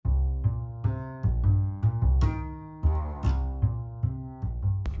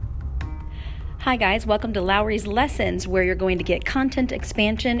Hi guys, welcome to Lowry's Lessons, where you're going to get content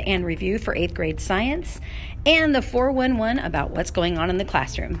expansion and review for 8th grade science and the 411 about what's going on in the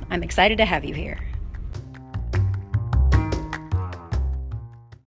classroom. I'm excited to have you here.